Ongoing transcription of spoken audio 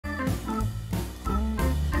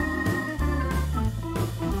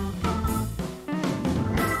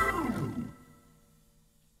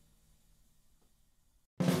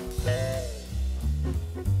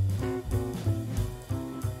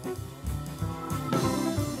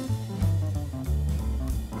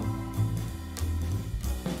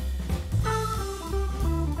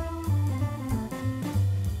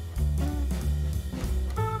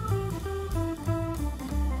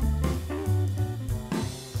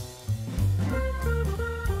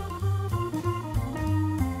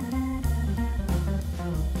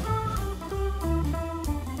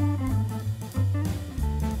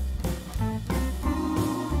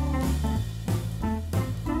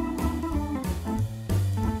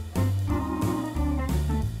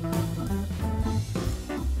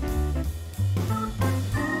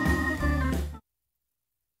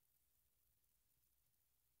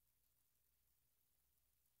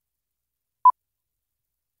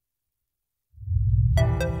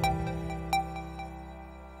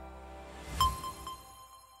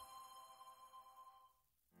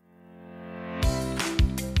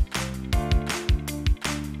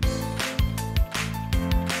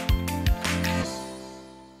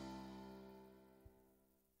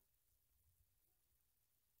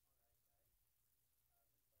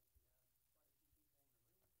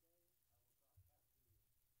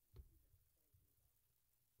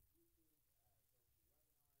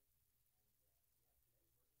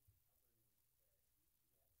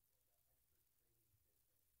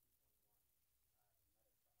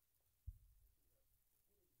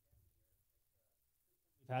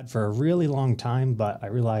had for a really long time, but I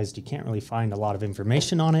realized you can't really find a lot of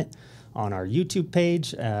information on it on our YouTube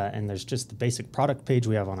page, and there's just the basic product page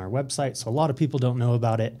we have on our website. So a lot of people don't know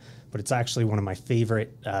about it, but it's actually one of my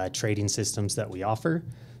favorite trading systems that we offer.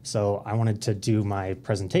 So I wanted to do my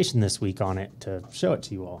presentation this week on it to show it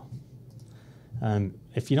to you all.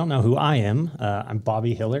 If you don't know who I am, I'm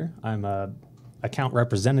Bobby Hiller. I'm a account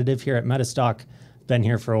representative here at Metastock. Been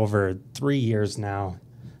here for over 3 years now.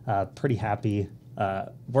 Pretty happy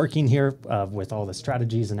working here with all the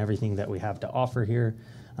strategies and everything that we have to offer here.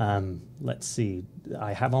 Let's see,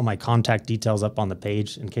 I have all my contact details up on the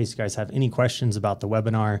page in case you guys have any questions about the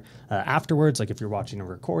webinar afterwards, like if you're watching a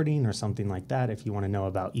recording or something like that. If you want to know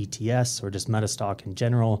about ETS or just Metastock in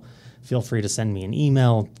general, feel free to send me an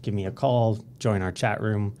email, give me a call, join our chat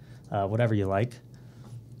room, whatever you like.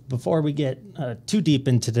 Before we get too deep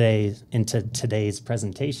into today's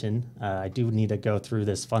presentation, I do need to go through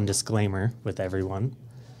this fun disclaimer with everyone.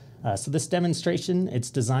 So this demonstration, it's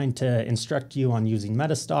designed to instruct you on using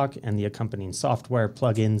Metastock and the accompanying software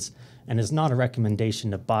plugins, and is not a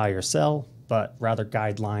recommendation to buy or sell, but rather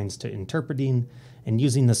guidelines to interpreting and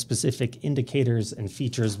using the specific indicators and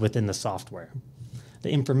features within the software.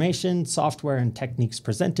 The information, software, and techniques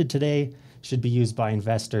presented today should be used by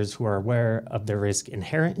investors who are aware of the risk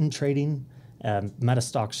inherent in trading.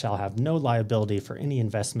 Metastock shall have no liability for any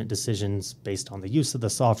investment decisions based on the use of the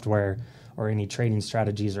software or any trading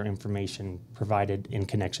strategies or information provided in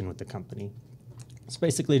connection with the company. It's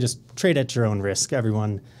basically just trade at your own risk.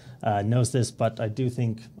 Everyone knows this, but I do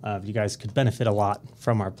think you guys could benefit a lot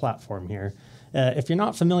from our platform here. If you're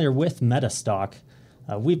not familiar with Metastock,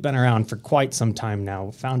 we've been around for quite some time now,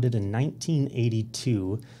 founded in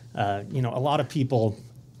 1982. A lot of people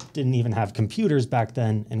didn't even have computers back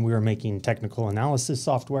then, and we were making technical analysis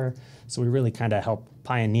software. So we really kind of helped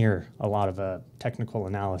pioneer a lot of technical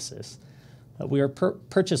analysis. We were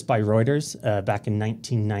purchased by Reuters back in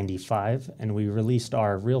 1995, and we released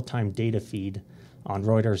our real-time data feed on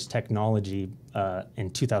Reuters technology in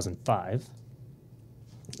 2005.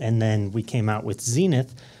 And then we came out with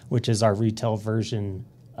Zenith, which is our retail version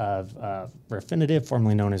of Refinitiv,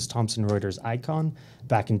 formerly known as Thomson Reuters Icon,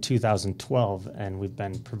 back in 2012, and we've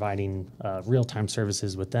been providing real-time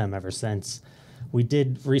services with them ever since. We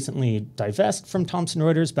did recently divest from Thomson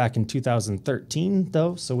Reuters back in 2013,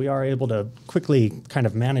 though, so we are able to quickly kind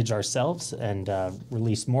of manage ourselves and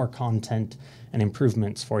release more content and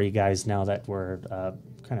improvements for you guys now that we're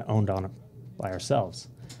kind of owned by ourselves.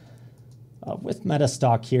 With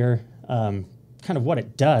Metastock here, kind of what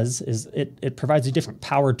it does is it provides you different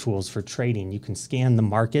power tools for trading. You can scan the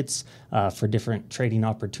markets for different trading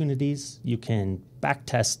opportunities. You can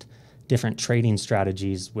backtest different trading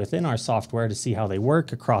strategies within our software to see how they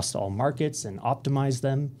work across all markets and optimize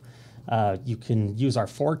them. You can use our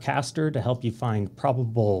forecaster to help you find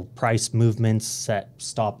probable price movements, set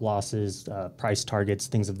stop losses, price targets,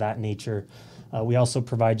 things of that nature. We also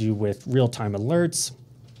provide you with real-time alerts.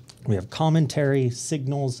 We have commentary,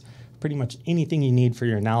 signals. Pretty much anything you need for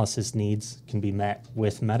your analysis needs can be met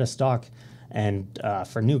with Metastock. And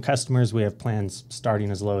for new customers, we have plans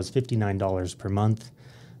starting as low as $59 per month.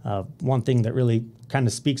 One thing that really kind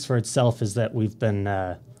of speaks for itself is that we've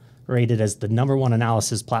been rated as the #1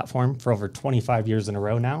 analysis platform for over 25 years in a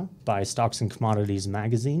row now by Stocks and Commodities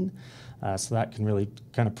magazine. So that can really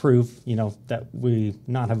kind of prove, that we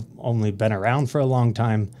not have only been around for a long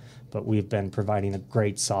time, but we've been providing a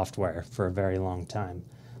great software for a very long time.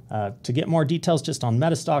 To get more details just on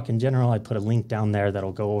Metastock in general, I put a link down there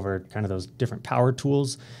that'll go over kind of those different power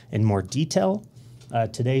tools in more detail.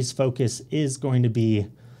 Today's focus is going to be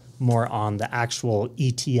more on the actual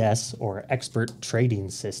ETS or expert trading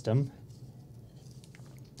system.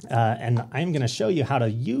 And I'm going to show you how to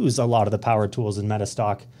use a lot of the power tools in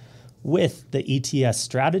Metastock with the ETS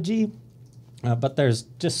strategy. But there's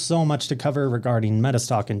just so much to cover regarding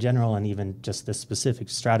Metastock in general and even just this specific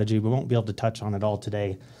strategy. We won't be able to touch on it all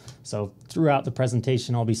today. So throughout the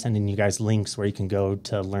presentation, I'll be sending you guys links where you can go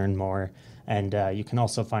to learn more. And you can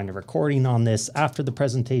also find a recording on this after the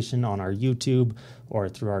presentation on our YouTube or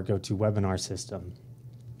through our GoToWebinar system.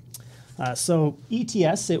 So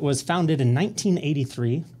ETS, it was founded in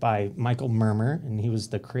 1983 by Michael Murmer, and he was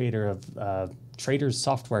the creator of Traders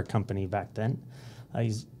Software Company back then.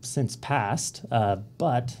 He's since passed,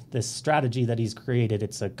 but this strategy that he's created,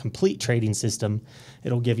 it's a complete trading system.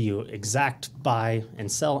 It'll give you exact buy and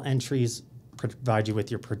sell entries, provide you with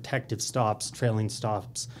your protective stops, trailing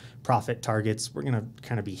stops, profit targets. We're going to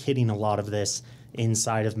kind of be hitting a lot of this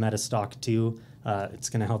inside of Metastock too. It's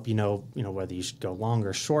going to help you know whether you should go long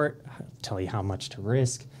or short, tell you how much to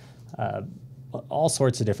risk, all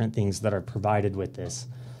sorts of different things that are provided with this.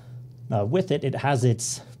 With it, it has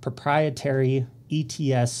its proprietary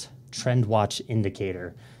ETS trend watch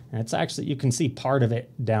indicator. And it's actually, you can see part of it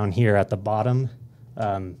down here at the bottom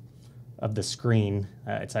of the screen.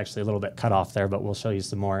 It's actually a little bit cut off there, but we'll show you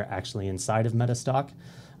some more actually inside of Metastock.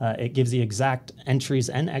 It gives the exact entries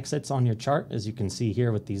and exits on your chart, as you can see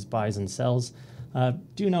here with these buys and sells.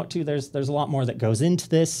 Do note too, there's a lot more that goes into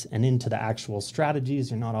this and into the actual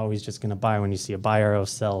strategies. You're not always just going to buy when you see a buy arrow,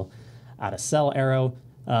 sell at a sell arrow.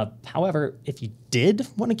 However, if you did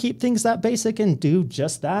want to keep things that basic and do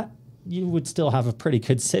just that, you would still have a pretty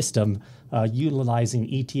good system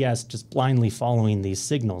utilizing ETS, just blindly following these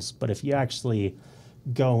signals. But if you actually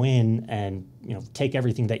go in and take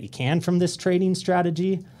everything that you can from this trading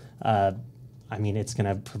strategy, I mean, it's going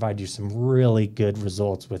to provide you some really good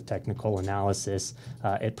results with technical analysis.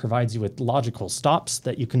 It provides you with logical stops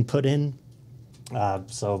that you can put in,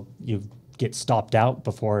 so you get stopped out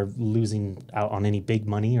before losing out on any big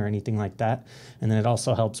money or anything like that. And then it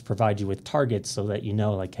also helps provide you with targets so that you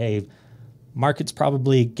know, like, hey, market's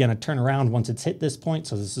probably going to turn around once it's hit this point,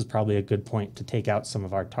 so this is probably a good point to take out some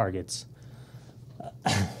of our targets.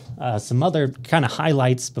 Some other kind of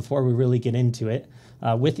highlights before we really get into it.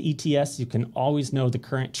 With ETS, you can always know the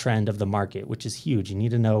current trend of the market, which is huge. You need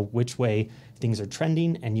to know which way things are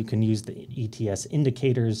trending, and you can use the ETS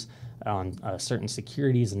indicators on certain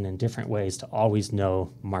securities and in different ways to always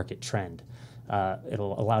know market trend.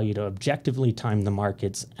 It'll allow you to objectively time the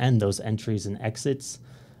markets and those entries and exits.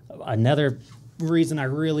 Another reason I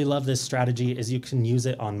really love this strategy is you can use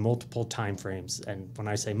it on multiple time frames. And when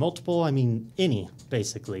I say multiple, I mean any,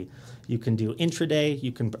 basically. You can do intraday,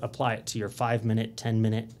 you can apply it to your 5-minute,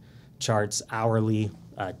 10-minute charts, hourly,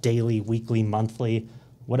 daily, weekly, monthly,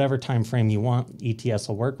 whatever time frame you want, ETS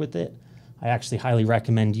will work with it. I actually highly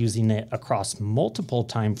recommend using it across multiple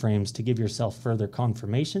time frames to give yourself further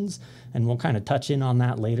confirmations, and we'll kind of touch in on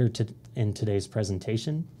that later in today's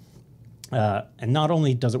presentation. And not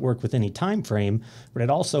only does it work with any time frame, but it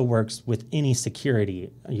also works with any security.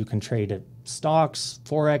 You can trade stocks,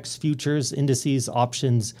 Forex, futures, indices,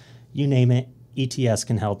 options, you name it. ETS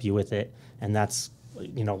can help you with it, and that's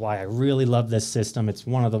why I really love this system. It's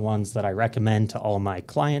one of the ones that I recommend to all my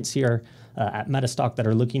clients here at Metastock that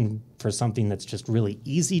are looking for something that's just really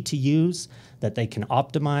easy to use, that they can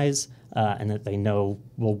optimize, and that they know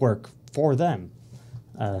will work for them.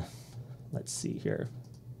 Let's see here.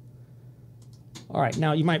 All right,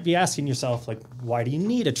 now you might be asking yourself, like, why do you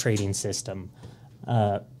need a trading system?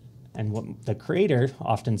 And what the creator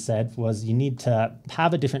often said was you need to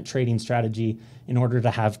have a different trading strategy in order to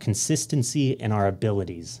have consistency in our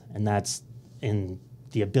abilities. And that's in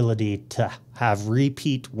the ability to have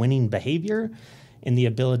repeat winning behavior, in the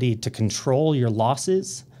ability to control your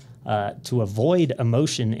losses, to avoid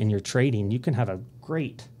emotion in your trading. You can have a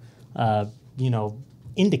great,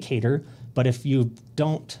 indicator, but if you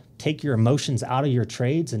don't take your emotions out of your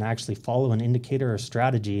trades and actually follow an indicator or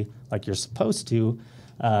strategy like you're supposed to,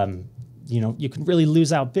 you can really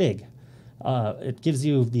lose out big. It gives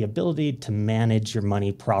you the ability to manage your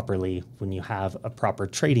money properly when you have a proper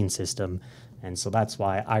trading system. And so that's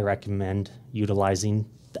why I recommend utilizing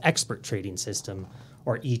the expert trading system,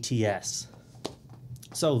 or ETS.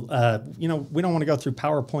 So, we don't want to go through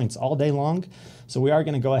PowerPoints all day long. So we are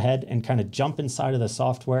going to go ahead and kind of jump inside of the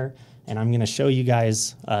software, and I'm going to show you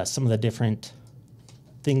guys some of the different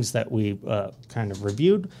things that we kind of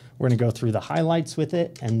reviewed. We're going to go through the highlights with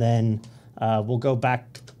it, and then we'll go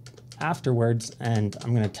back afterwards, and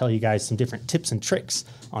I'm going to tell you guys some different tips and tricks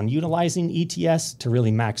on utilizing ETS to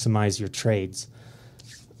really maximize your trades.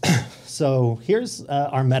 So here's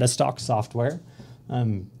our Metastock software.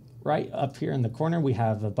 Right up here in the corner, we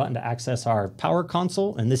have a button to access our Power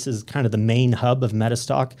Console, and this is kind of the main hub of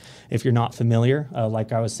Metastock. If you're not familiar,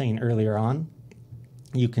 like I was saying earlier on,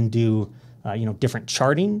 you can do different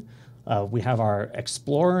charting. We have our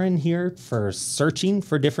Explorer in here for searching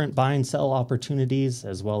for different buy and sell opportunities,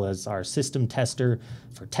 as well as our System Tester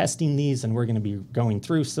for testing these, and we're going to be going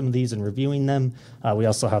through some of these and reviewing them. We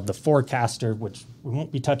also have the Forecaster, which we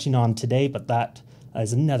won't be touching on today, but that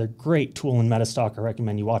is another great tool in Metastock. I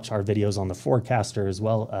recommend you watch our videos on the Forecaster as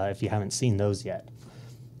well if you haven't seen those yet.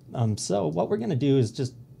 So what we're going to do is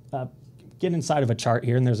just get inside of a chart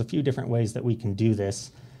here, and there's a few different ways that we can do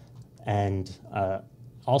this. And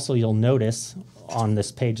also you'll notice on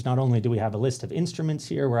this page, not only do we have a list of instruments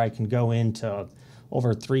here where I can go into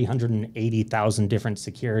over 380,000 different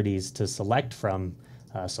securities to select from,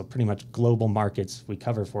 so pretty much global markets we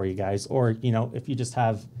cover for you guys. Or, if you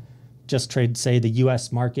just trade, say, the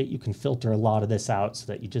US market, you can filter a lot of this out so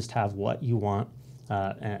that you just have what you want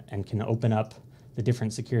and can open up the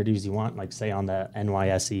different securities you want, like say on the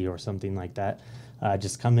NYSE or something like that.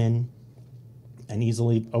 just come in and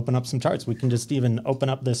easily open up some charts. We can just even open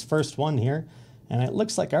up this first one here, and it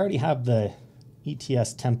looks like I already have the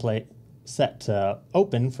ETS template set to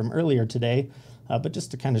open from earlier today, but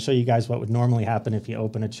just to kind of show you guys what would normally happen if you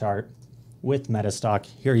open a chart with Metastock.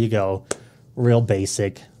 Here you go, real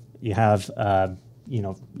basic. You have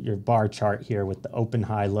your bar chart here with the open,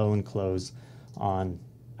 high, low, and close on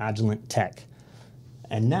Agilent Tech.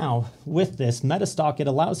 And now with this Metastock, it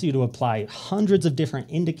allows you to apply hundreds of different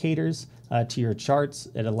indicators to your charts.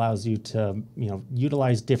 It allows you to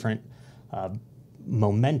utilize different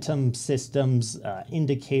momentum systems,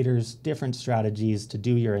 indicators, different strategies to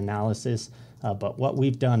do your analysis. But what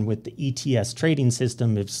we've done with the ETS trading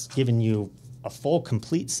system is given you a full,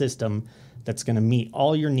 complete system that's going to meet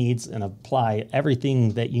all your needs and apply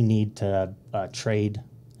everything that you need to trade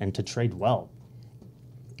and to trade well.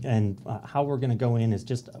 And how we're going to go in is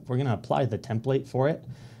we're going to apply the template for it.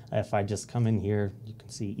 If I just come in here, you can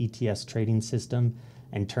see ETS trading system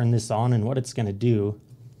and turn this on. And what it's going to do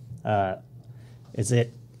is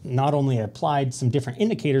it not only applied some different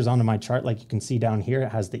indicators onto my chart, like you can see down here, it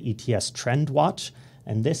has the ETS trend watch.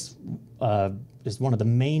 And this is one of the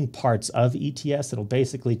main parts of ETS. It'll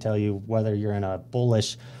basically tell you whether you're in a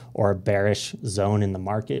bullish or a bearish zone in the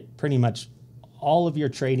market. Pretty much all of your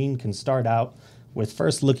trading can start out with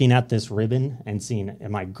first looking at this ribbon and seeing,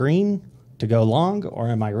 am I green to go long or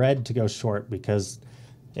am I red to go short? Because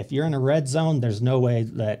if you're in a red zone, there's no way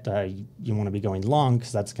that you want to be going long,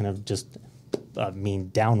 because that's going to just mean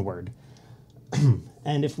downward.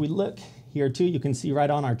 And if we look here too, you can see right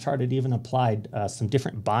on our chart, it even applied some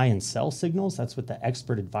different buy and sell signals. That's with the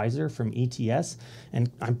expert advisor from ETS.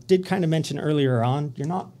 And I did kind of mention earlier on, you're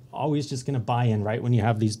not always just going to buy in right when you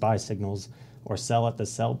have these buy signals or sell at the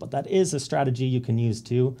sell, but that is a strategy you can use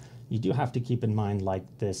too. You do have to keep in mind, like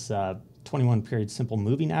this 21 period simple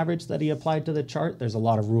moving average that he applied to the chart. There's a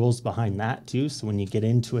lot of rules behind that too. So when you get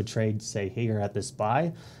into a trade, say here at this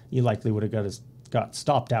buy, you likely would have got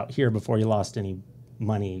stopped out here before you lost any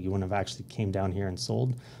money. You wouldn't have actually came down here and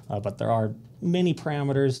sold. But there are many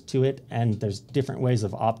parameters to it, and there's different ways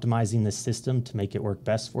of optimizing this system to make it work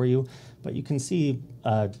best for you. But you can see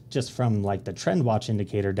just from like the trend watch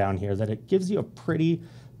indicator down here that it gives you a pretty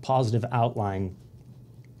positive outline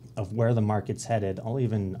of where the market's headed. I'll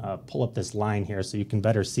even pull up this line here so you can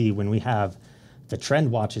better see when we have the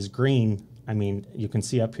trend watch is green. I mean, you can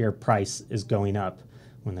see up here price is going up.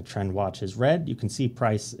 When the trend watch is red, you can see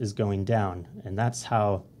price is going down. And that's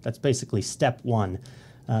basically step one.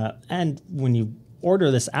 And when you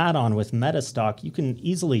order this add-on with Metastock, you can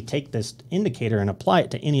easily take this indicator and apply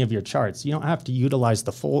it to any of your charts. You don't have to utilize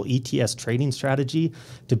the full ETS trading strategy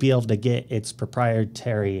to be able to get its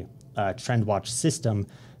proprietary trend watch system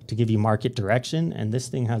to give you market direction. And this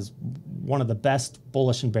thing has one of the best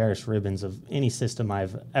bullish and bearish ribbons of any system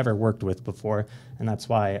I've ever worked with before. And that's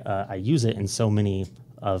why I use it in so many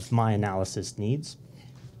of my analysis needs.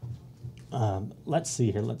 Let's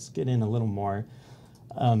see here. Let's get in a little more.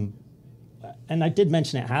 And I did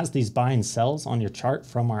mention it has these buy and sells on your chart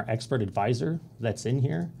from our expert advisor that's in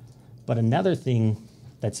here. But another thing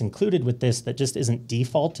that's included with this that just isn't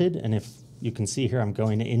defaulted, and if you can see here, I'm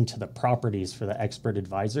going into the properties for the expert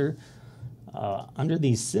advisor. Under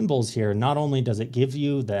these symbols here, not only does it give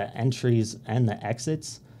you the entries and the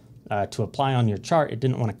exits to apply on your chart, it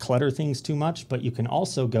didn't want to clutter things too much, but you can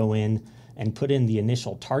also go in and put in the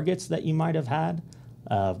initial targets that you might have had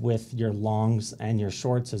with your longs and your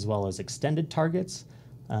shorts, as well as extended targets,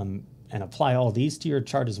 and apply all these to your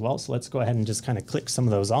chart as well. So let's go ahead and just kind of click some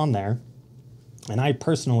of those on there. And I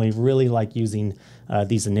personally really like using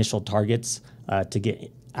these initial targets to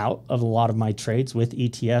get out of a lot of my trades with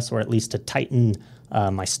ETS, or at least to tighten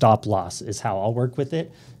my stop loss is how I'll work with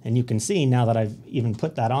it. And you can see now that I've even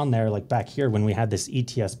put that on there, like back here when we had this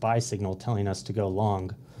ETS buy signal telling us to go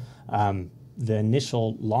long, the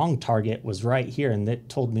initial long target was right here, and it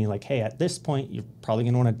told me like, hey, at this point, you're probably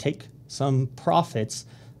going to want to take some profits.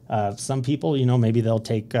 Some people, maybe they'll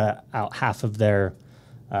take out half of their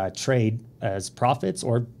trade as profits,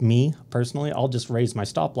 or me personally, I'll just raise my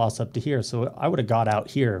stop loss up to here. So I would have got out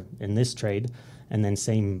here in this trade, and then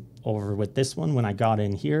same over with this one. When I got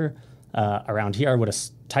in here, around here, I would have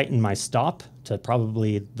tightened my stop to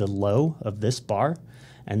probably the low of this bar,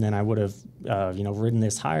 and then I would have ridden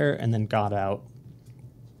this higher and then got out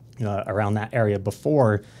around that area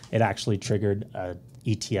before it actually triggered a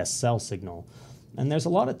ETS sell signal. And there's a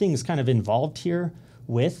lot of things kind of involved here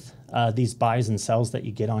with these buys and sells that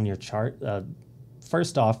you get on your chart.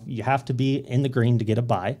 First off, you have to be in the green to get a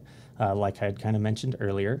buy. like I had kind of mentioned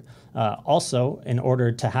earlier. Also, in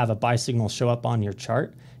order to have a buy signal show up on your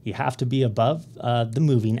chart, you have to be above the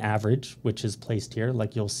moving average, which is placed here,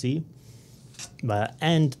 like you'll see.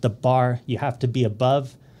 And the bar, you have to be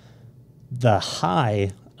above the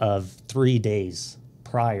high of 3 days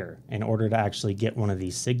prior in order to actually get one of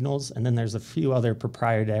these signals. And then there's a few other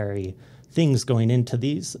proprietary things going into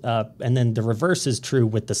these. And then the reverse is true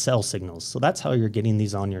with the sell signals. So that's how you're getting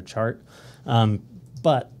these on your chart.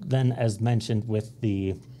 But then, as mentioned, with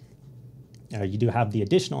the you do have the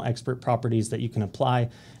additional expert properties that you can apply,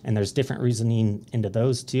 and there's different reasoning into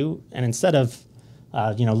those too. And instead of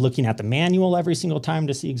looking at the manual every single time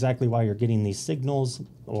to see exactly why you're getting these signals,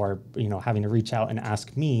 or having to reach out and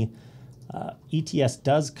ask me, ETS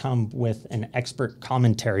does come with an expert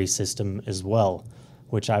commentary system as well,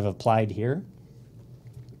 which I've applied here.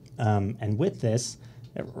 And with this,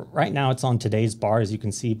 right now it's on today's bar, as you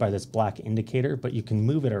can see by this black indicator, but you can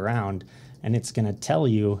move it around and it's going to tell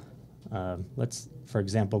you, let's, for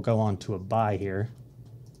example, go on to a buy here.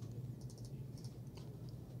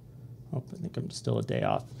 Oh, I think I'm still a day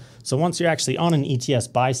off. So once you're actually on an ETS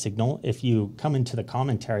buy signal, if you come into the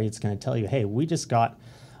commentary, it's going to tell you, hey, we just got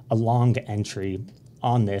a long entry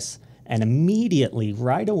on this. And immediately,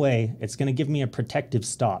 right away, it's going to give me a protective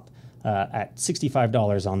stop at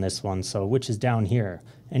 $65 on this one, so which is down here.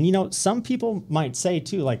 And some people might say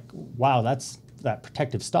too, like, wow, that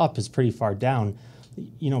protective stop is pretty far down.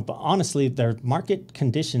 But honestly, their market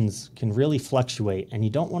conditions can really fluctuate, and you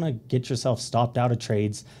don't want to get yourself stopped out of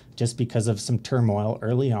trades just because of some turmoil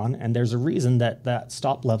early on. And there's a reason that that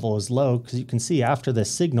stop level is low, because you can see after this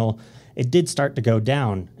signal, it did start to go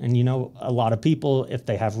down. And a lot of people, if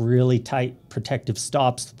they have really tight protective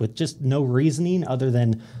stops with just no reasoning other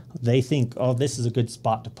than they think, oh, this is a good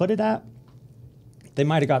spot to put it at, they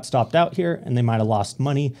might have got stopped out here and they might have lost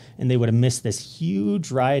money, and they would have missed this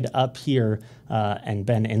huge ride up here and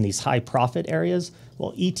been in these high profit areas.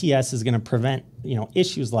 Well, ETS is going to prevent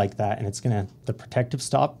issues like that, and the protective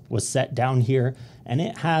stop was set down here, and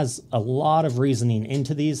it has a lot of reasoning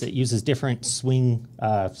into these. It uses different swing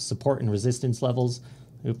support and resistance levels.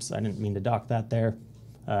 Oops, I didn't mean to dock that there.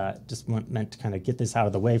 Just meant to kind of get this out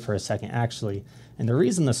of the way for a second, actually. And the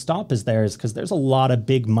reason the stop is there is because there's a lot of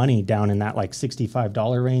big money down in that like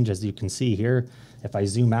 $65 range, as you can see here. If I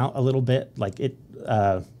zoom out a little bit,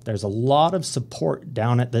 there's a lot of support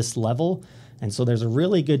down at this level. And so there's a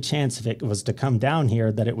really good chance if it was to come down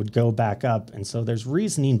here that it would go back up. And so there's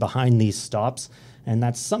reasoning behind these stops, and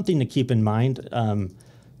that's something to keep in mind.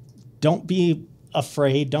 Don't be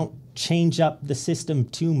afraid. Don't change up the system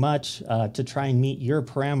too much to try and meet your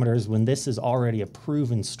parameters when this is already a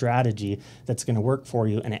proven strategy that's going to work for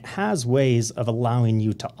you. And it has ways of allowing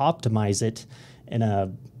you to optimize it in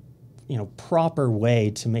a proper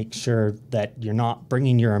way to make sure that you're not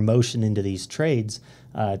bringing your emotion into these trades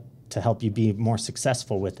to help you be more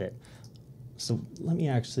successful with it. So let me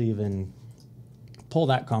actually even pull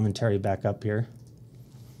that commentary back up here.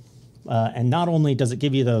 And not only does it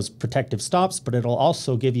give you those protective stops, but it'll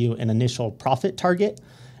also give you an initial profit target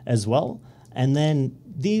as well. And then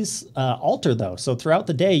these alter though. So throughout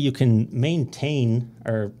the day, you can you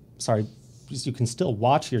can still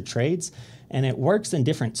watch your trades, and it works in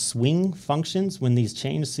different swing functions when these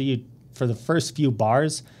change. So for the first few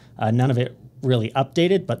bars, none of it really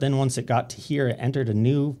updated, but then once it got to here, it entered a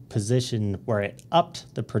new position where it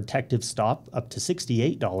upped the protective stop up to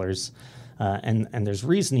 $68. And there's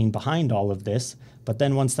reasoning behind all of this. But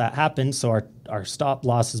then once that happened, so our stop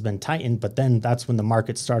loss has been tightened, but then that's when the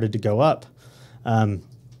market started to go up. And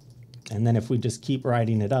then if we just keep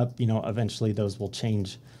riding it up, eventually those will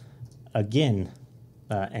change again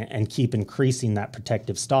and keep increasing that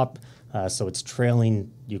protective stop. So it's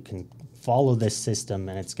trailing. You can follow this system,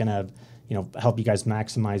 and it's going to help you guys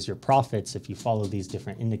maximize your profits if you follow these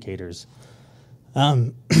different indicators.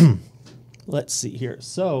 Let's see here.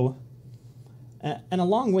 So, and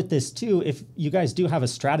along with this too, if you guys do have a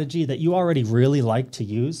strategy that you already really like to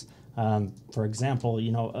use, for example,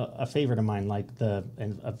 a favorite of mine,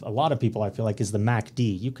 and a lot of people I feel like, is the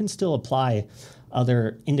MACD. You can still apply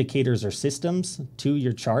other indicators or systems to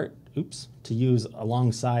your chart, to use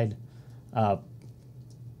alongside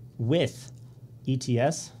with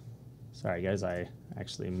ETS. Sorry guys, I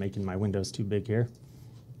actually am making my windows too big here.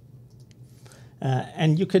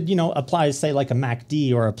 And you could, apply, say, like a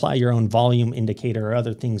MACD, or apply your own volume indicator or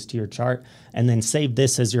other things to your chart, and then save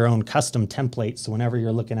this as your own custom template. So whenever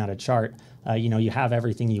you're looking at a chart, you have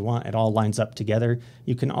everything you want. It all lines up together.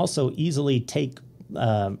 You can also easily take,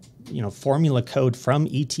 formula code from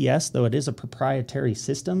ETS, though it is a proprietary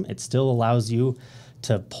system. It still allows you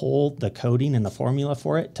to pull the coding and the formula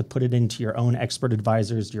for it, to put it into your own expert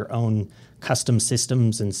advisors, your own custom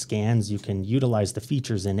systems and scans. You can utilize the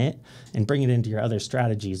features in it and bring it into your other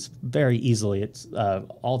strategies very easily. It's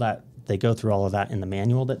all that, they go through all of that in the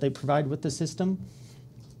manual that they provide with the system.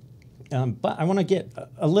 But I want to get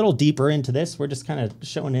a little deeper into this. We're just kind of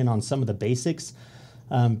showing in on some of the basics.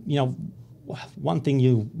 One thing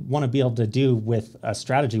you want to be able to do with a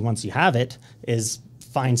strategy once you have it is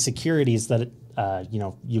find securities that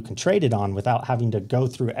you can trade it on without having to go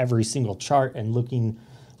through every single chart and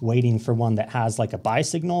waiting for one that has like a buy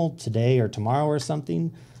signal today or tomorrow or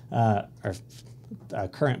something, or a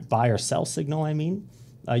current buy or sell signal, I mean.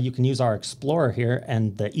 You can use our Explorer here,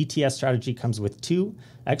 and the ETS strategy comes with 2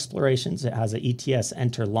 explorations. It has an ETS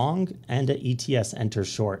enter long and an ETS enter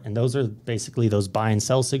short, and those are basically those buy and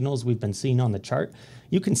sell signals we've been seeing on the chart.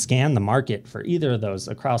 You can scan the market for either of those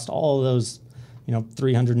across all of those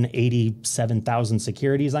 387,000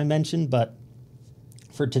 securities I mentioned. But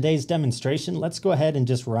for today's demonstration, let's go ahead and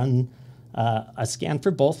just run a scan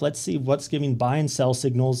for both. Let's see what's giving buy and sell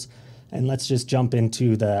signals, and let's just jump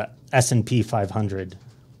into the S&P 500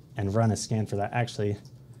 and run a scan for that. Actually,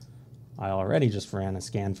 I already just ran a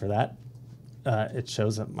scan for that. It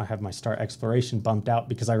shows that I have my start exploration bumped out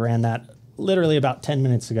because I ran that literally about 10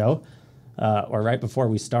 minutes ago, or right before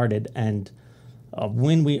we started. And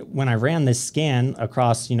when I ran this scan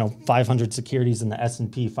across 500 securities in the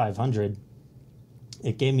S&P 500,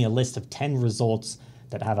 it gave me a list of 10 results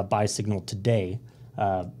that have a buy signal today.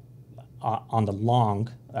 On the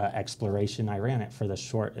long exploration, I ran it for the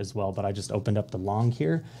short as well, but I just opened up the long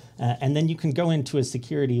here. And then you can go into a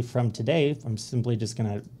security from today. I'm simply just going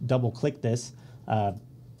to double click this that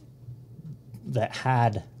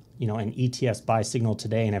had an ETS buy signal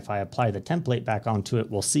today. And if I apply the template back onto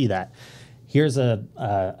it, we'll see that. Here's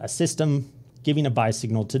a system giving a buy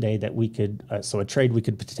signal today that we could, so a trade we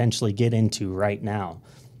could potentially get into right now.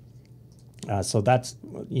 So that's,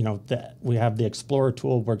 we have the Explorer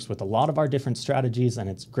tool, works with a lot of our different strategies, and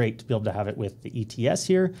it's great to be able to have it with the ETS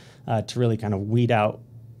here to really kind of weed out,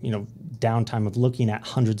 downtime of looking at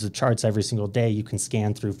hundreds of charts every single day. You can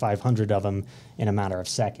scan through 500 of them in a matter of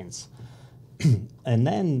seconds. And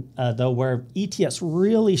then, though, where ETS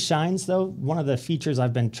really shines, though, one of the features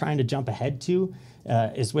I've been trying to jump ahead to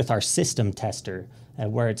is with our system tester,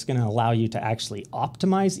 where it's going to allow you to actually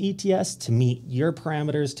optimize ETS to meet your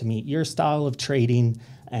parameters, to meet your style of trading,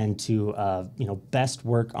 and to best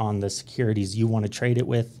work on the securities you want to trade it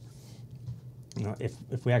with.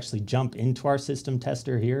 If we actually jump into our system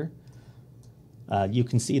tester here, you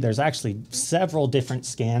can see there's actually several different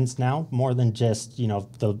scans now, more than just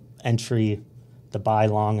the entry, the buy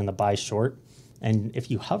long and the buy short. And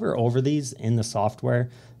if you hover over these in the software,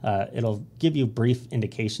 it'll give you brief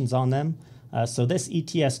indications on them. So this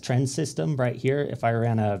ETS trend system right here, if I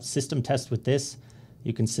ran a system test with this,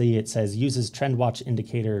 you can see it says uses trend watch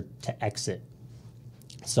indicator to exit.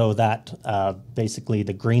 So that basically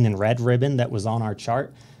the green and red ribbon that was on our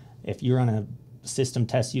chart, if you run a system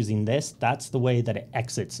test using this, that's the way that it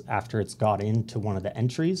exits after it's got into one of the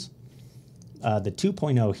entries. The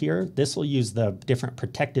 2.0 here, this will use the different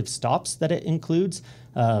protective stops that it includes,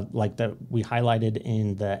 like that we highlighted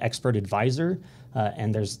in the expert advisor,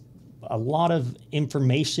 and there's a lot of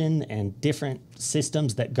information and different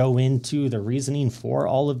systems that go into the reasoning for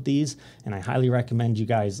all of these, and I highly recommend you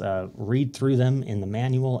guys read through them in the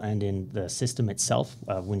manual and in the system itself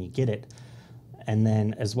when you get it. And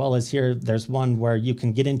then as well as here, there's one where you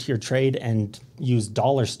can get into your trade and use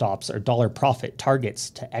dollar stops or dollar profit targets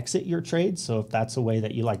to exit your trade. So if that's a way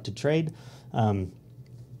that you like to trade,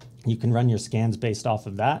 you can run your scans based off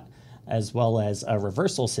of that, as well as a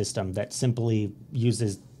reversal system that simply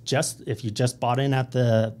uses if you just bought in at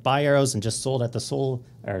the buy arrows and just sold at the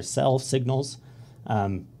sell signals,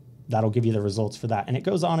 that'll give you the results for that. And it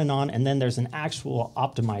goes on. And then there's an actual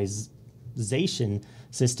optimization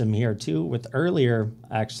system here too. With earlier,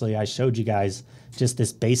 actually, I showed you guys just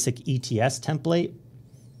this basic ETS template.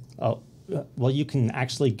 Oh, well, you can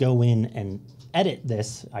actually go in and edit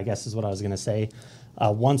this, I guess is what I was going to say.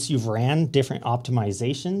 Once you've ran different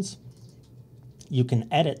optimizations, you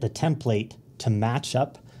can edit the template to match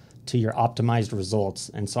up to your optimized results.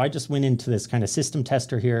 And so I just went into this kind of system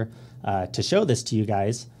tester here to show this to you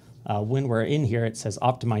guys. When we're in here, it says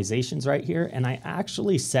optimizations right here, and I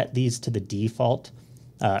actually set these to the default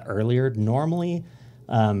earlier. Normally,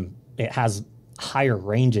 it has higher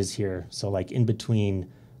ranges here, so like in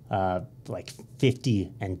between like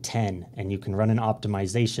 50 and 10, and you can run an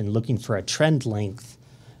optimization looking for a trend length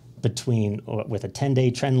with a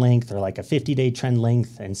 10-day trend length or like a 50-day trend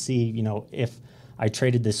length, and see if I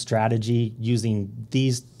traded this strategy using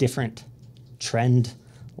these different trend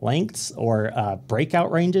lengths or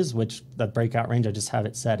breakout ranges, which the breakout range, I just have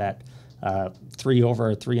it set at 3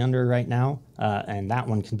 over or 3 under right now. And that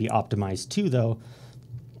one can be optimized too, though,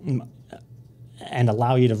 and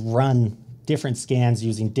allow you to run different scans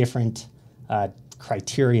using different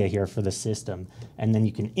criteria here for the system. And then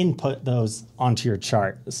you can input those onto your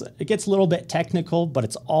chart. So it gets a little bit technical, but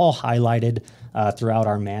it's all highlighted throughout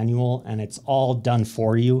our manual, and it's all done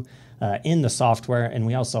for you in the software. And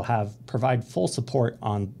we also provide full support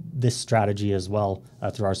on this strategy as well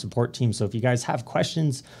through our support team. So if you guys have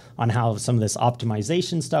questions on how some of this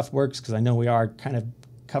optimization stuff works, because I know we are kind of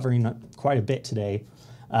covering quite a bit today,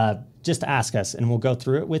 just ask us and we'll go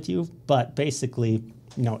through it with you. But basically,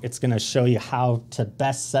 it's going to show you how to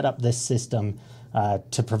best set up this system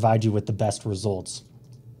to provide you with the best results.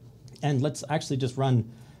 And let's actually just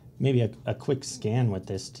run maybe a quick scan with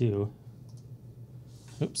this too.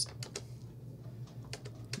 Oops.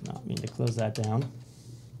 Not mean to close that down.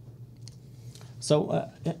 So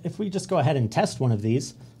if we just go ahead and test one of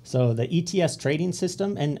these, so the ETS trading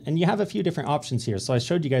system, and you have a few different options here. So I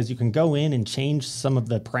showed you guys you can go in and change some of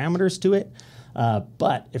the parameters to it.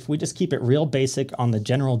 But if we just keep it real basic on the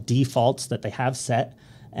general defaults that they have set,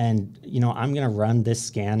 and I'm going to run this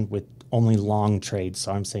scan with only long trades.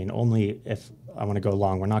 So I'm saying only if I want to go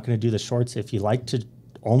long. We're not going to do the shorts. If you like to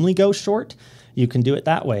only go short, you can do it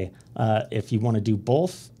that way. If you want to do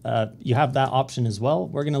both, you have that option as well.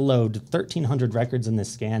 We're going to load 1,300 records in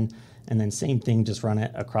this scan, and then same thing, just run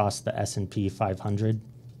it across the S&P 500.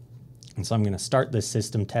 And so I'm going to start this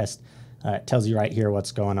system test. It tells you right here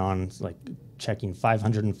what's going on. It's like checking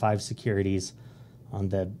 505 securities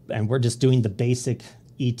and we're just doing the basic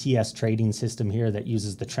ETS trading system here that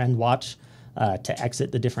uses the trend watch to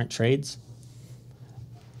exit the different trades.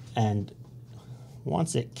 And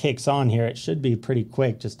once it kicks on here, it should be pretty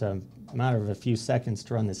quick, just a matter of a few seconds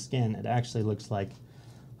to run the scan. It actually looks like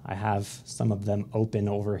I have some of them open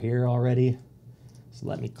over here already. So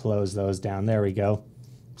let me close those down. There we go.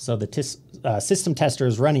 So the system tester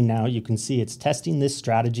is running now. You can see it's testing this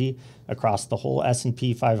strategy across the whole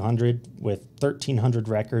S&P 500 with 1,300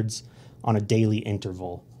 records on a daily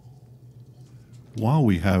interval. While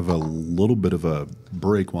we have a little bit of a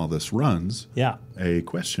break while this runs, yeah, a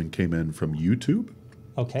question came in from YouTube.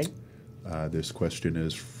 Okay. This question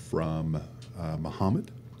is from Muhammad.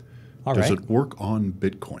 All Does right. it work on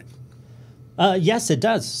Bitcoin? Yes, it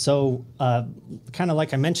does. So kind of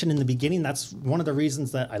like I mentioned in the beginning, that's one of the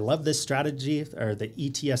reasons that I love this strategy or the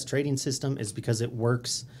ETS trading system is because it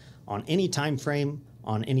works on any time frame,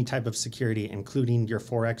 on any type of security, including your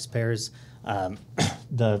Forex pairs.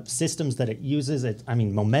 The systems that it uses,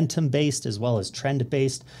 momentum based as well as trend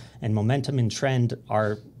based, and momentum and trend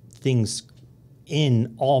are things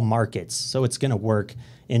in all markets. So it's going to work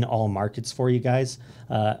in all markets for you guys.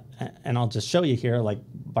 And I'll just show you here, like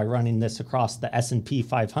by running this across the S&P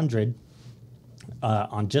 500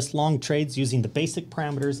 on just long trades using the basic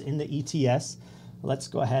parameters in the ETS. Let's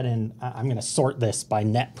go ahead and I'm going to sort this by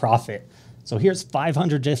net profit. So here's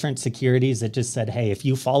 500 different securities that just said, hey, if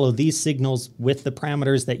you follow these signals with the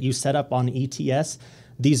parameters that you set up on ETS,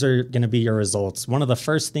 these are going to be your results. One of the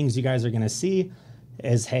first things you guys are going to see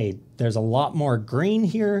is, hey, there's a lot more green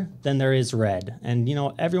here than there is red. And,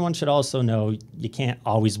 everyone should also know you can't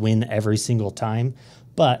always win every single time.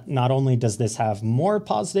 But not only does this have more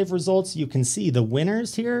positive results, you can see the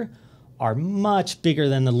winners here are much bigger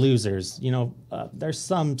than the losers. There's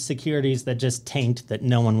some securities that just tanked that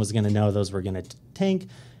no one was going to know those were going to tank.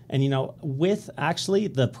 And, with actually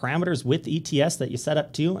the parameters with ETS that you set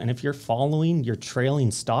up too, and if you're following your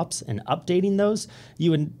trailing stops and updating those,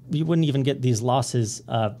 you wouldn't even get these losses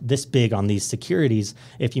this big on these securities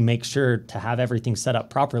if you make sure to have everything set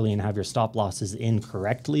up properly and have your stop losses in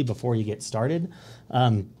correctly before you get started.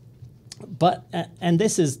 And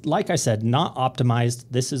this is, like I said, not optimized.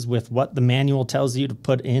 This is with what the manual tells you to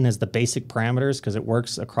put in as the basic parameters because it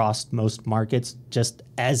works across most markets just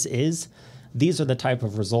as is. These are the type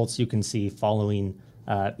of results you can see following,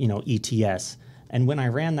 ETS. And when I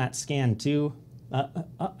ran that scan too,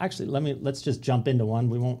 actually, let's just jump into one.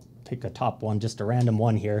 We won't pick a top one, just a random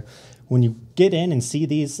one here. When you get in and see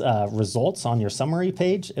these results on your summary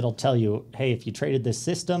page, it'll tell you, hey, if you traded this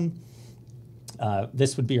system,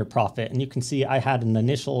 this would be your profit. And you can see I had an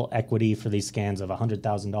initial equity for these scans of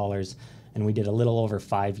 $100,000, and we did a little over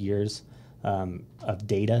 5 years of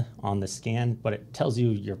data on the scan, but it tells you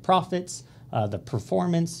your profits, the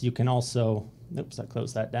performance. You can also, oops, I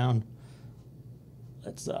closed that down.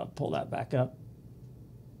 Let's pull that back up.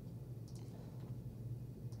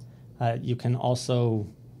 You can also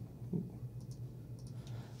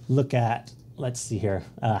look at, let's see here,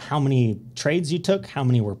 how many trades you took, how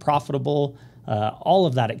many were profitable, all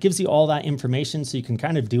of that. It gives you all that information so you can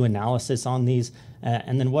kind of do analysis on these.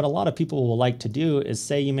 And then what a lot of people will like to do is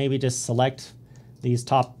say you maybe just select these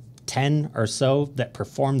top 10 or so that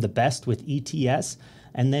perform the best with ETS,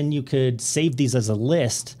 and then you could save these as a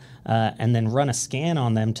list and then run a scan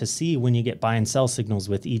on them to see when you get buy and sell signals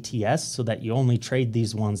with ETS, so that you only trade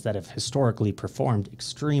these ones that have historically performed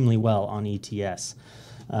extremely well on ETS.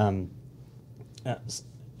 And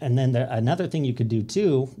then another thing you could do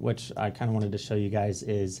too, which I kind of wanted to show you guys,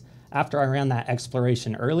 is after I ran that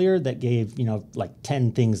exploration earlier that gave, like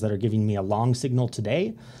 10 things that are giving me a long signal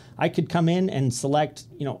today, I could come in and select,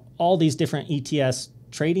 all these different ETS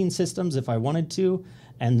trading systems if I wanted to,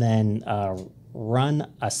 and then run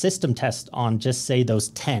a system test on just say those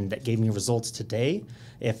 10 that gave me results today.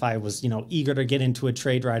 If I was, eager to get into a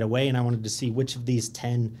trade right away and I wanted to see which of these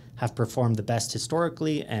 10 have performed the best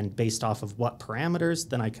historically and based off of what parameters,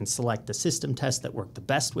 then I can select the system test that worked the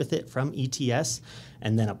best with it from ETS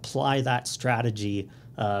and then apply that strategy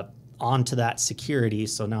onto that security.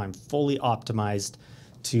 So now I'm fully optimized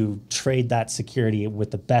to trade that security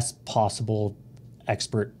with the best possible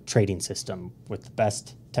expert trading system with the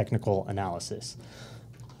best technical analysis.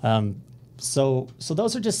 So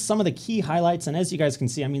those are just some of the key highlights. And as you guys can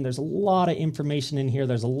see, there's a lot of information in here.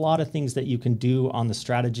 There's a lot of things that you can do on the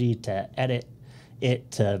strategy to edit it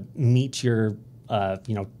to meet your,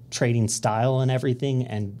 trading style and everything.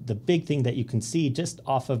 And the big thing that you can see just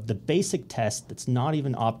off of the basic test that's not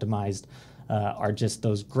even optimized are just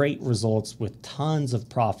those great results with tons of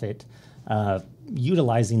profit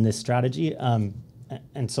utilizing this strategy.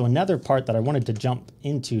 And so another part that I wanted to jump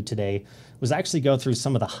into today was actually go through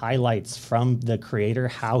some of the highlights from the creator,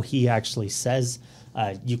 how he actually says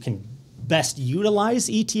you can best utilize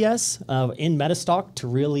ETS in Metastock to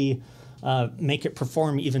really make it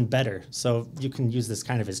perform even better. So you can use this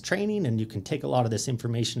kind of as training, and you can take a lot of this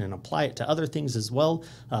information and apply it to other things as well.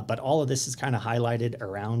 But all of this is kind of highlighted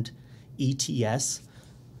around ETS.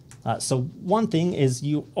 So one thing is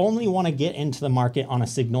you only want to get into the market on a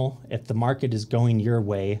signal if the market is going your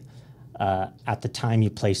way at the time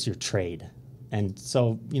you place your trade. And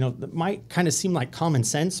so, that might kind of seem like common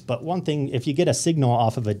sense, but one thing, if you get a signal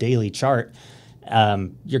off of a daily chart,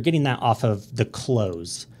 you're getting that off of the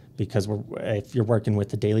close, because if you're working with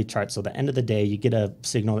the daily chart, so the end of the day, you get a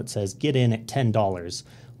signal that says get in at $10.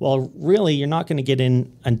 Well, really, you're not going to get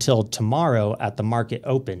in until tomorrow at the market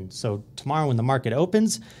open. So tomorrow when the market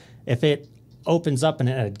opens, if it opens up and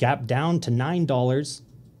a gap down to $9,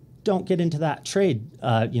 don't get into that trade,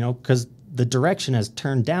 because the direction has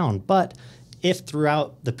turned down. But if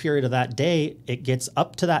throughout the period of that day, it gets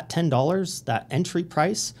up to that $10, that entry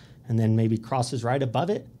price, and then maybe crosses right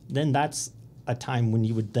above it, then that's a time when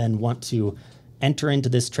you would then want to enter into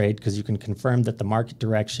this trade, because you can confirm that the market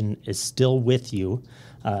direction is still with you.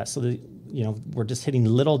 We're just hitting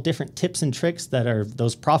little different tips and tricks that are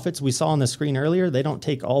those profits we saw on the screen earlier. They don't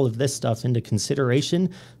take all of this stuff into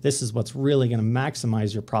consideration. This is what's really going to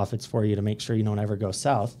maximize your profits for you to make sure you don't ever go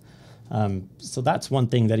south. So that's one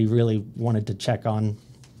thing that he really wanted to touch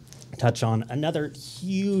on. Another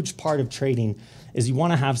huge part of trading is you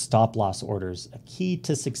want to have stop loss orders. A key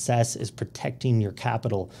to success is protecting your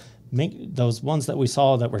capital. Make those ones that we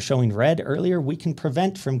saw that were showing red earlier, we can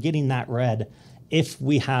prevent from getting that red if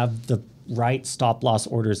we have the right stop loss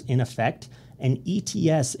orders in effect. And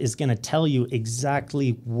ETS is going to tell you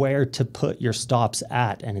exactly where to put your stops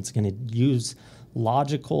at, and it's going to use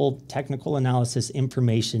logical, technical analysis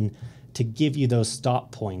information to give you those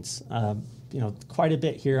stop points. Quite a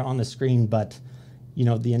bit here on the screen, but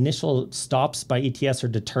the initial stops by ETS are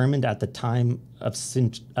determined at the time of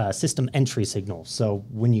system entry signal. So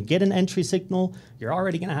when you get an entry signal, you're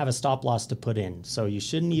already going to have a stop loss to put in. So you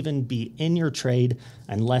shouldn't even be in your trade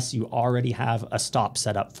unless you already have a stop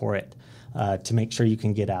set up for it to make sure you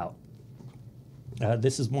can get out.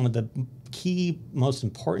 This is one of the key, most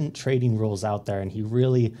important trading rules out there, and he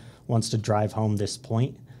really wants to drive home this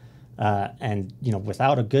point.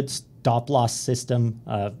 Without a good stop loss system,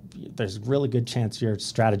 there's a really good chance your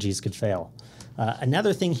strategies could fail.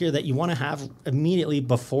 Another thing here that you want to have immediately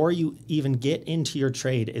before you even get into your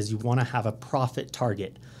trade is you want to have a profit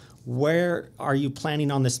target. Where are you planning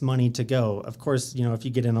on this money to go? Of course, if you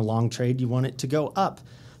get in a long trade, you want it to go up,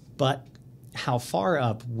 but how far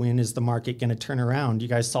up? When is the market going to turn around? You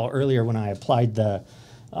guys saw earlier when I applied the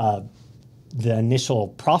initial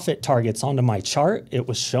profit targets onto my chart, it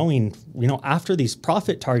was showing, after these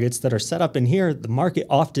profit targets that are set up in here, the market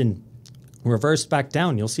often reversed back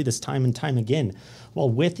down. You'll see this time and time again. Well,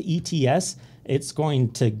 with ETS, it's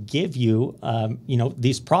going to give you,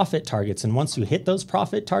 these profit targets. And once you hit those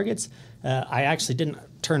profit targets, I actually didn't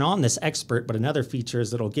turn on this expert, but another feature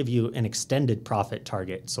is it'll give you an extended profit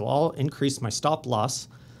target. So I'll increase my stop loss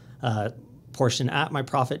portion at my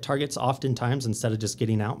profit targets oftentimes instead of just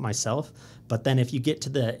getting out myself. But then if you get to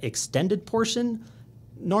the extended portion,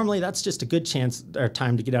 normally that's just a good chance or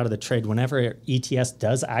time to get out of the trade. Whenever ETS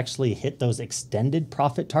does actually hit those extended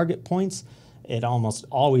profit target points, it almost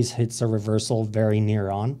always hits a reversal very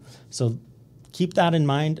near on. So keep that in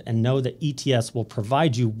mind and know that ETS will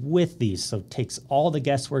provide you with these. So it takes all the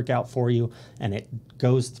guesswork out for you, and it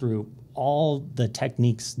goes through all the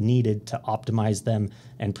techniques needed to optimize them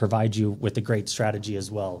and provide you with a great strategy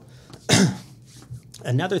as well.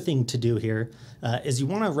 Another thing to do here is you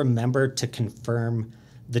want to remember to confirm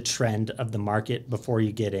the trend of the market before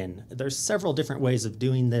you get in. There's several different ways of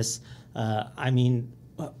doing this.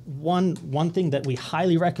 One thing that we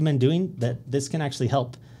highly recommend doing, that this can actually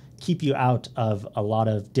help keep you out of a lot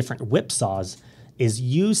of different whipsaws, is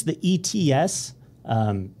use the ETS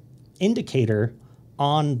indicator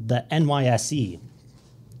on the NYSE.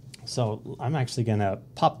 So I'm actually gonna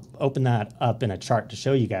open that up in a chart to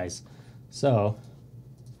show you guys. So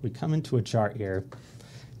we come into a chart here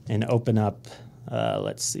and open up,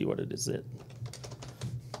 let's see what it is.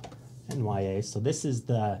 NYA. So this is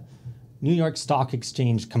the New York Stock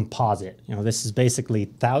Exchange composite. This is basically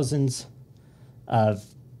thousands of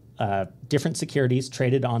different securities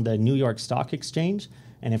traded on the New York Stock Exchange.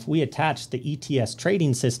 And if we attach the ETS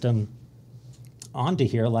trading system onto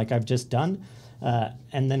here, like I've just done,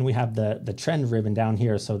 and then we have the trend ribbon down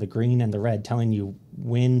here, so the green and the red telling you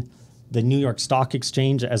when the New York Stock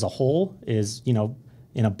Exchange as a whole is,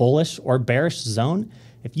 in a bullish or bearish zone.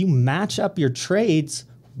 If you match up your trades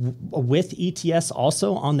with ETS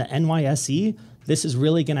also on the NYSE, this is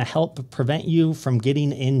really going to help prevent you from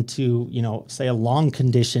getting into, say a long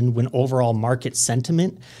condition when overall market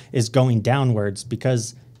sentiment is going downwards.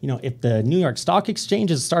 Because, if the New York Stock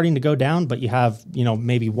Exchange is starting to go down, but you have,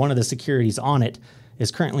 maybe one of the securities on it is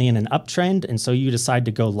currently in an uptrend, and so you decide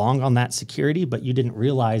to go long on that security, but you didn't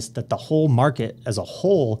realize that the whole market as a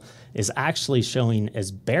whole is actually showing as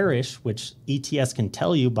bearish, which ETS can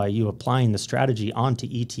tell you by you applying the strategy onto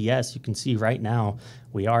ETS. You can see right now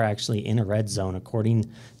we are actually in a red zone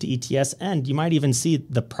according to ETS, and you might even see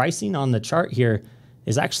the pricing on the chart here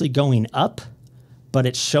is actually going up, but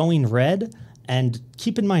it's showing red. And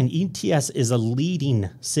keep in mind, ETS is a leading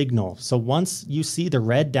signal. So once you see the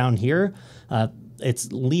red down here,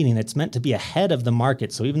 it's leading. It's meant to be ahead of the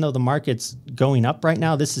market. So even though the market's going up right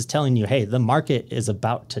now, this is telling you, hey, the market is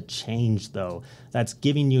about to change, though. That's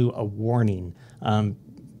giving you a warning.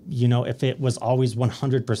 If it was always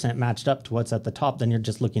 100% matched up to what's at the top, then you're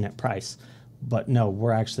just looking at price. But no,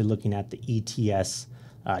 we're actually looking at the ETS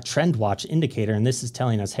trend watch indicator, and this is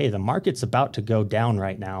telling us, hey, the market's about to go down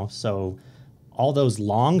right now. So all those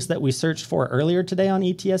longs that we searched for earlier today on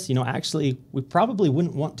ETS, actually, we probably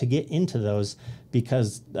wouldn't want to get into those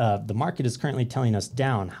because the market is currently telling us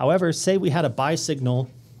down. However, say we had a buy signal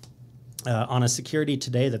on a security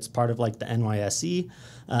today that's part of like the NYSE,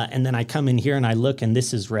 and then I come in here and I look and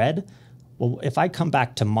this is red. Well, if I come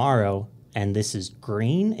back tomorrow and this is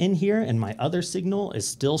green in here and my other signal is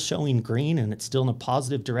still showing green and it's still in a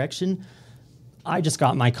positive direction, I just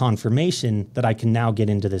got my confirmation that I can now get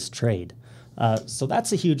into this trade. So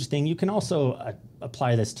that's a huge thing. You can also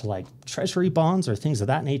apply this to like treasury bonds or things of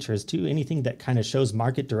that nature as too. Anything that kind of shows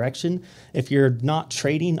market direction. If you're not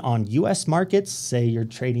trading on U.S. markets, say you're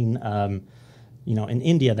trading, in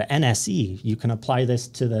India, the NSE, you can apply this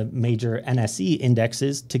to the major NSE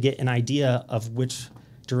indexes to get an idea of which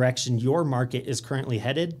direction your market is currently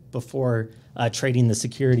headed before trading the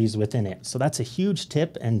securities within it. So that's a huge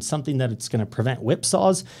tip and something that it's going to prevent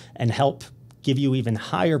whipsaws and help give you even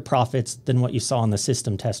higher profits than what you saw on the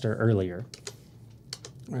system tester earlier.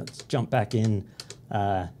 Let's jump back in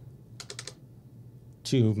to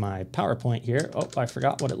my PowerPoint here. Oh, I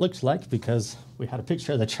forgot what it looked like because we had a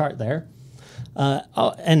picture of the chart there.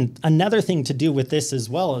 And another thing to do with this as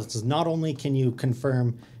well is not only can you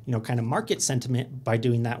confirm, kind of market sentiment by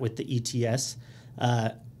doing that with the ETS,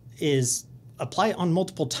 is apply it on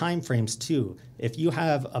multiple time frames too. If you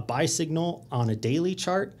have a buy signal on a daily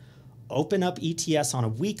chart, open up ETS on a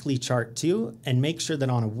weekly chart too, and make sure that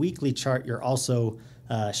on a weekly chart, you're also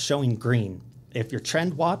showing green. If your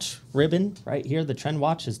trend watch ribbon right here, the trend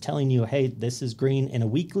watch is telling you, hey, this is green in a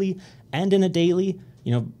weekly and in a daily,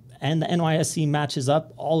 and the NYSE matches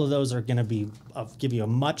up, all of those are going to give you a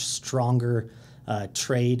much stronger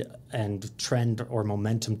trade and trend or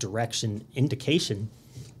momentum direction indication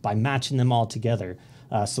by matching them all together.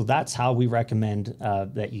 So that's how we recommend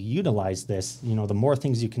that you utilize this. The more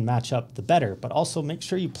things you can match up, the better. But also make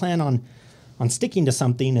sure you plan on sticking to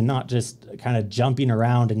something and not just kind of jumping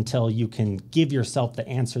around until you can give yourself the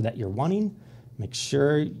answer that you're wanting. Make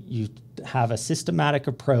sure you have a systematic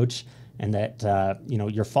approach and that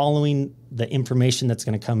you're following the information that's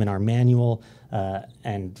going to come in our manual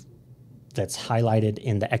and that's highlighted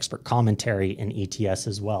in the expert commentary in ETS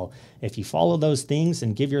as well. If you follow those things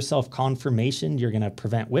and give yourself confirmation, you're going to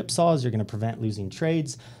prevent whipsaws, you're going to prevent losing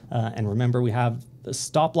trades. And remember, we have the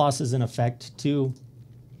stop losses in effect too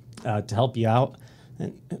to help you out.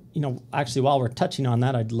 And, actually, while we're touching on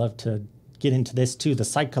that, I'd love to get into this too. The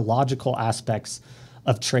psychological aspects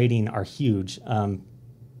of trading are huge.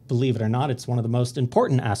 Believe it or not, it's one of the most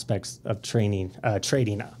important aspects of trading.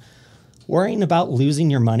 Worrying about losing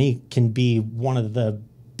your money can be one of the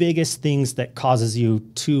biggest things that causes you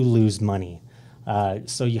to lose money.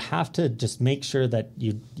 So you have to just make sure that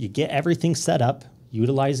you get everything set up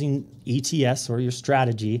utilizing ETS or your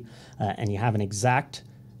strategy, and you have an exact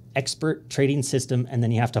expert trading system, and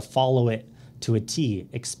then you have to follow it to a T.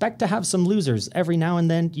 Expect to have some losers every now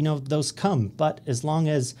and then, those come, but as long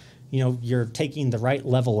as you're taking the right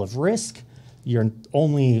level of risk, you're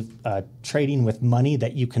only trading with money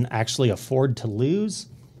that you can actually afford to lose,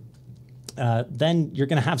 then you're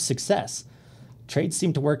going to have success. Trades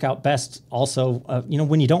seem to work out best also,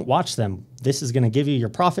 when you don't watch them. This is going to give you your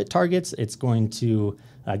profit targets. It's going to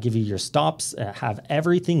give you your stops, have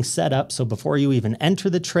everything set up. So before you even enter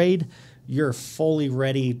the trade, you're fully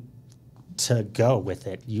ready to go with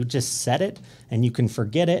it. You just set it and you can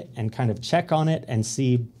forget it and kind of check on it and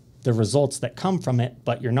see the results that come from it,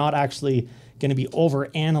 but you're not actually going to be over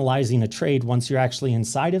analyzing a trade once you're actually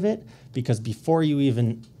inside of it, because before you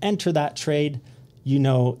even enter that trade, you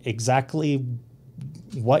know exactly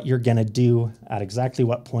what you're going to do at exactly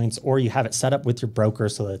what points, or you have it set up with your broker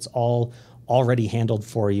so that it's all already handled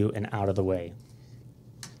for you and out of the way.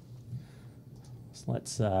 So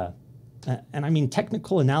let's, and I mean,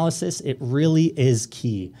 technical analysis, it really is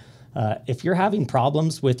key. If you're having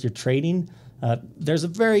problems with your trading, there's a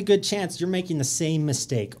very good chance you're making the same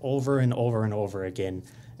mistake over and over and over again.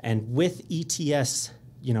 And with ETS,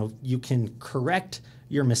 you can correct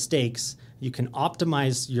your mistakes. You can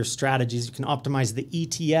optimize your strategies. You can optimize the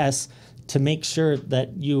ETS to make sure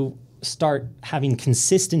that you start having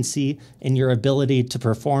consistency in your ability to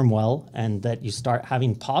perform well and that you start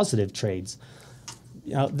having positive trades.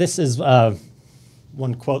 This is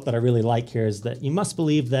one quote that I really like here, is that you must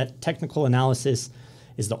believe that technical analysis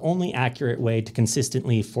is the only accurate way to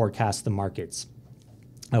consistently forecast the markets.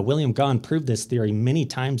 William Gahn proved this theory many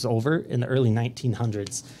times over in the early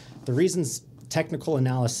 1900s. The reasons technical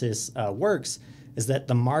analysis works is that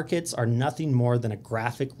the markets are nothing more than a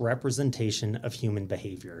graphic representation of human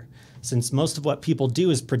behavior. Since most of what people do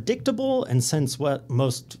is predictable, and since what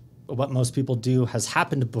most people do has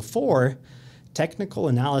happened before, technical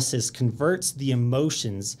analysis converts the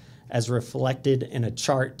emotions as reflected in a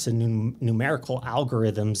chart to numerical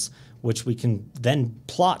algorithms, which we can then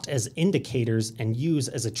plot as indicators and use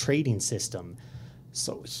as a trading system.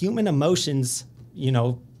 So human emotions,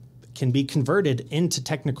 can be converted into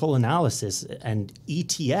technical analysis, and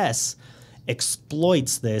ETS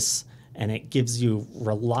exploits this, and it gives you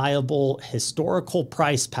reliable historical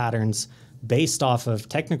price patterns based off of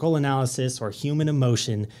technical analysis or human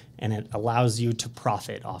emotion, and it allows you to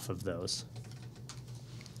profit off of those.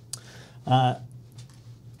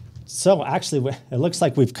 So actually, it looks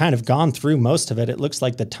like we've kind of gone through most of it. It looks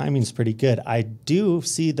like the timing's pretty good. I do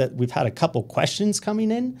see that we've had a couple questions coming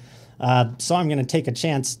in. So I'm going to take a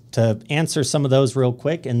chance to answer some of those real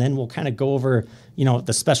quick, and then we'll kind of go over,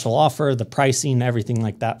 the special offer, the pricing, everything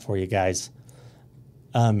like that for you guys.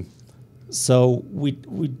 So we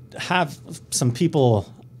have some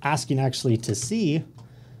people asking actually to see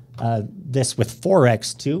this with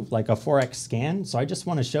Forex too, like a Forex scan. So I just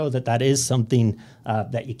want to show that that is something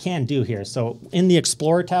that you can do here. So in the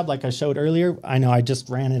Explorer tab, like I showed earlier, I know I just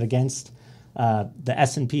ran it against the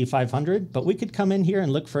S&P 500, but we could come in here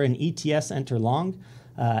and look for an ETS enter long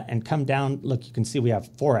and come down. Look, you can see we have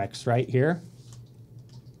Forex right here,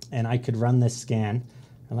 and I could run this scan.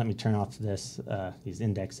 And let me turn off this these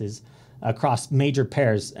indexes across major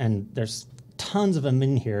pairs, and there's tons of them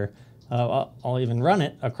in here. I'll even run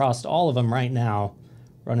it across all of them right now,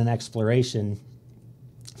 run an exploration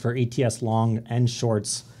for ETS long and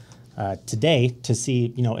shorts today to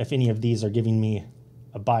see, if any of these are giving me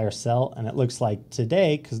a buy or sell. And it looks like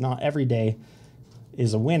today, because not every day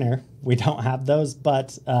is a winner, we don't have those,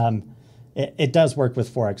 but it does work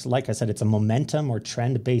with Forex. Like I said, it's a momentum or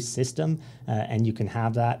trend-based system, and you can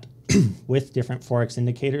have that with different Forex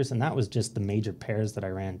indicators. And that was just the major pairs that I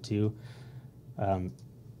ran too.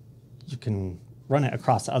 You can run it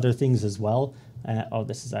across other things as well. Oh,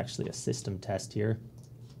 this is actually a system test here.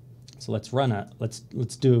 So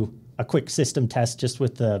let's do a quick system test just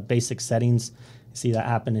with the basic settings. See that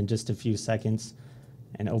happen in just a few seconds,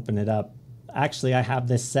 and open it up. Actually, I have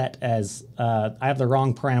this set as, I have the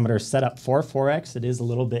wrong parameter set up for Forex. It is a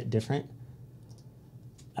little bit different,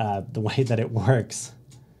 the way that it works.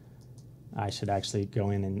 I should actually go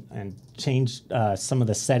in and change some of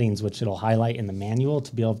the settings, which it'll highlight in the manual,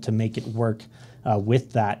 to be able to make it work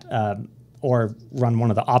with that, or run one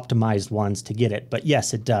of the optimized ones to get it. But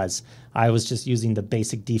yes, it does. I was just using the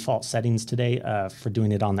basic default settings today for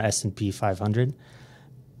doing it on the S&P 500.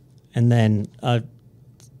 And then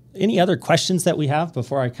any other questions that we have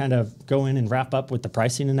before I kind of go in and wrap up with the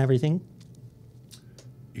pricing and everything?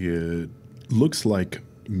 It looks like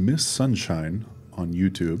Miss Sunshine on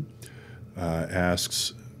YouTube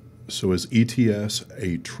asks, so is ETS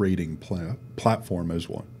a trading platform as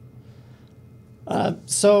one?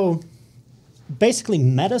 So basically,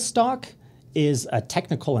 Metastock is a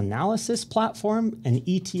technical analysis platform, and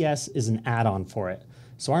ETS is an add-on for it.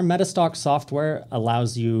 So our Metastock software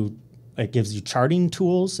allows you, it gives you charting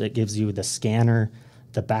tools, it gives you the scanner,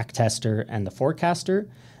 the backtester, and the forecaster.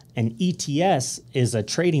 And ETS is a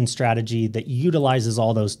trading strategy that utilizes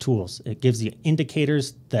all those tools. It gives you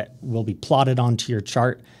indicators that will be plotted onto your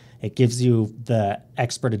chart. It gives you the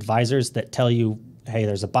expert advisors that tell you, hey,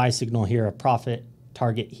 there's a buy signal here, a profit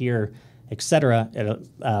target here, etc.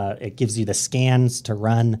 It gives you the scans to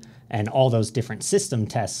run and all those different system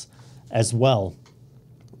tests as well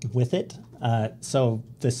with it. So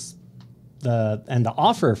the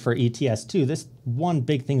offer for ETS too, this one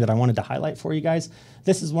big thing that I wanted to highlight for you guys,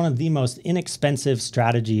 this is one of the most inexpensive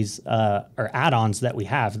strategies or add-ons that we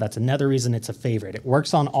have. That's another reason it's a favorite. It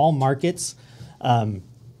works on all markets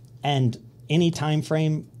and any time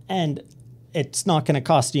frame, and it's not going to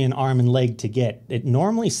cost you an arm and leg to get. It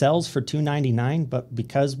normally sells for $299, but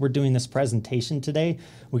because we're doing this presentation today,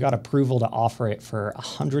 we got approval to offer it for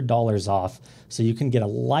 $100 off. So you can get a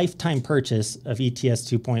lifetime purchase of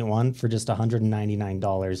ETS 2.1 for just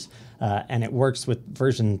 $199. And it works with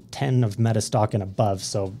version 10 of Metastock and above.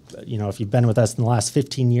 So, you know, if you've been with us in the last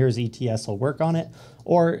 15 years, ETS will work on it.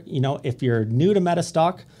 Or, you know, if you're new to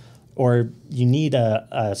Metastock or you need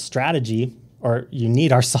a strategy, or you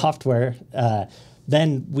need our software,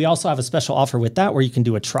 then we also have a special offer with that where you can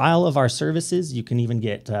do a trial of our services. You can even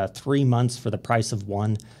get 3 months for the price of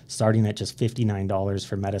one, starting at just $59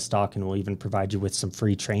 for Metastock, and we'll even provide you with some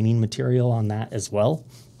free training material on that as well.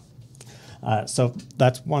 So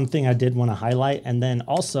that's one thing I did want to highlight. And then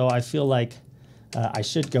also I feel like I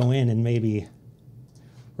should go in and maybe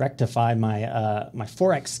rectify my, my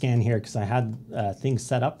Forex scan here, because I had things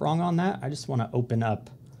set up wrong on that. I just want to open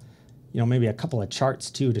up, you know, maybe a couple of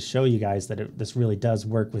charts too to show you guys that this really does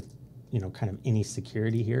work with, you know, kind of any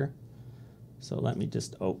security here. So let me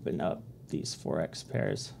just open up these Forex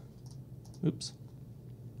pairs. Oops.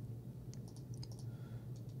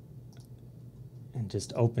 And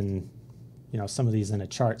just open, you know, some of these in a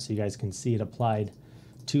chart so you guys can see it applied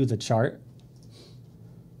to the chart.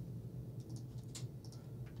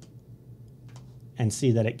 And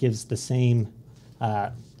see that it gives the same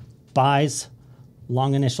buys,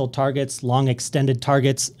 long initial targets, long extended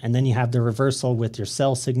targets, and then you have the reversal with your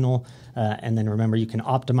sell signal. And then remember, you can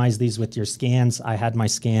optimize these with your scans. I had my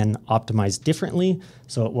scan optimized differently,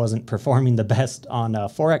 so it wasn't performing the best on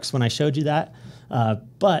Forex when I showed you that.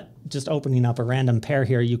 But just opening up a random pair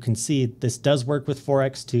here, you can see this does work with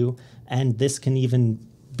Forex too, and this can even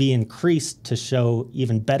be increased to show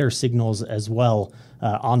even better signals as well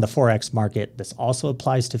on the Forex market. This also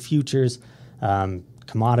applies to futures.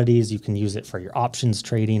 Commodities, you can use it for your options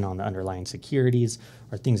trading on the underlying securities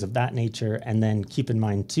or things of that nature. And then keep in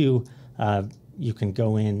mind too, you can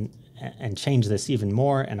go in and change this even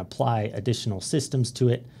more and apply additional systems to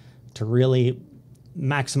it to really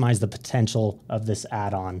maximize the potential of this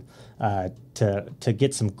add-on to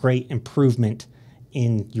get some great improvement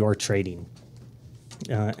in your trading.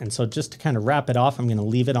 And so just to kind of wrap it off, I'm going to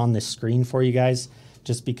leave it on this screen for you guys,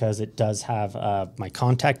 just because it does have my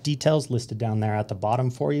contact details listed down there at the bottom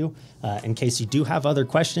for you. In case you do have other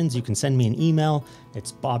questions, you can send me an email.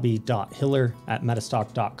 It's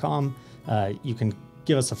bobby.hiller@metastock.com. You can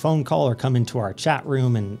give us a phone call or come into our chat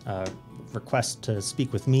room and request to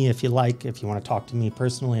speak with me if you like. If you want to talk to me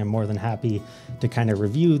personally, I'm more than happy to kind of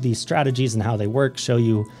review these strategies and how they work, show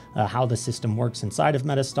you how the system works inside of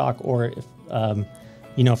Metastock, or if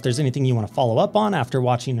you know, if there's anything you want to follow up on after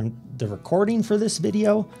watching the recording for this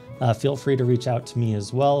video, feel free to reach out to me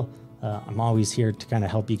as well. I'm always here to kind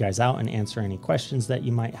of help you guys out and answer any questions that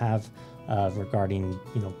you might have regarding,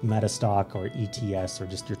 you know, Metastock or ETS or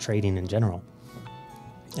just your trading in general.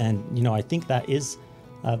 And, you know, I think that is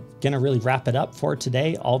going to really wrap it up for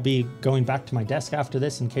today. I'll be going back to my desk after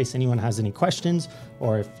this in case anyone has any questions,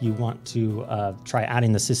 or if you want to try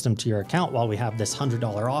adding the system to your account while we have this $100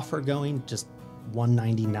 offer going, just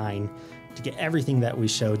 $199 to get everything that we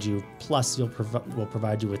showed you. Plus, we'll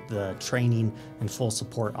provide you with the training and full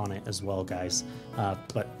support on it as well, guys.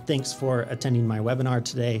 But thanks for attending my webinar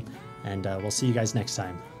today, and we'll see you guys next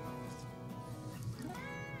time.